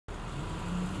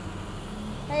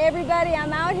Hey everybody,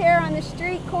 I'm out here on the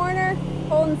street corner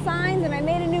holding signs and I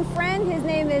made a new friend. His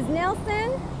name is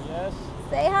Nelson. Yes.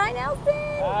 Say hi, Nelson.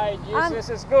 Hi, Jesus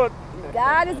is good.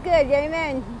 God is good,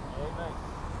 amen. Amen.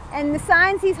 And the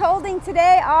signs he's holding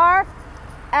today are,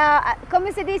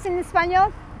 ¿cómo se dice en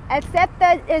español?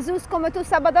 Acepta Jesús como tu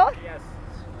Salvador? Yes.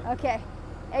 Okay.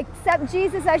 Accept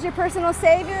Jesus as your personal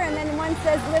Savior, and then one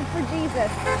says live for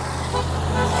Jesus.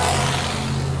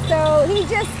 So he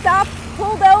just stopped,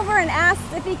 pulled over and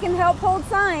asked if he can help hold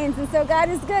signs, and so God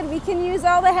is good. We can use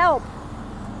all the help.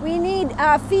 We need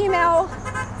female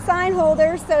sign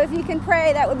holders, so if you can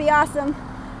pray, that would be awesome.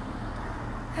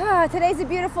 Today's a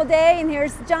beautiful day, and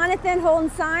here's Jonathan holding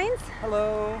signs.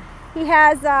 Hello. He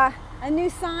has a new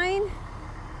sign.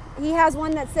 He has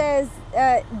one that says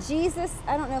Jesus.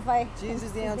 I don't know if I. Jesus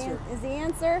is the answer. Is the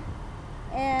answer.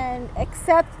 And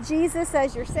accept Jesus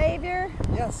as your Savior.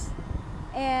 Yes.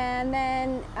 And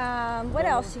then what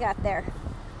else you got there?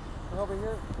 And over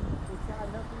here, with God,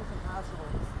 nothing is impossible.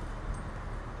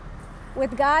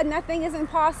 With God, nothing is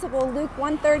impossible. Luke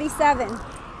 1:37.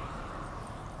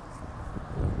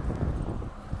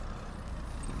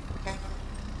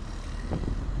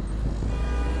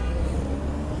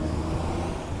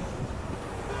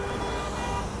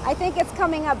 I think it's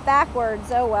coming up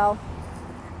backwards. Oh well.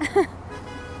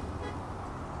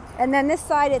 And then this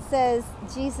side it says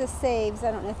Jesus saves. I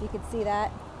don't know if you could see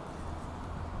that.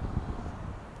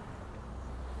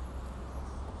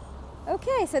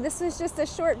 Okay, so this was just a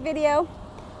short video.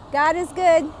 God is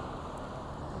good.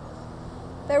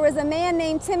 There was a man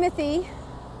named Timothy.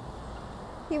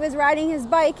 He was riding his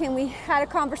bike and we had a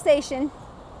conversation.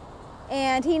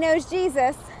 And he knows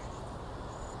Jesus.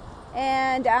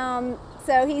 And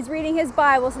so he's reading his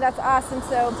Bible, so that's awesome.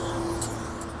 So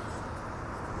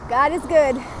God is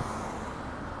good.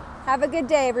 Have a good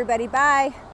day, everybody. Bye.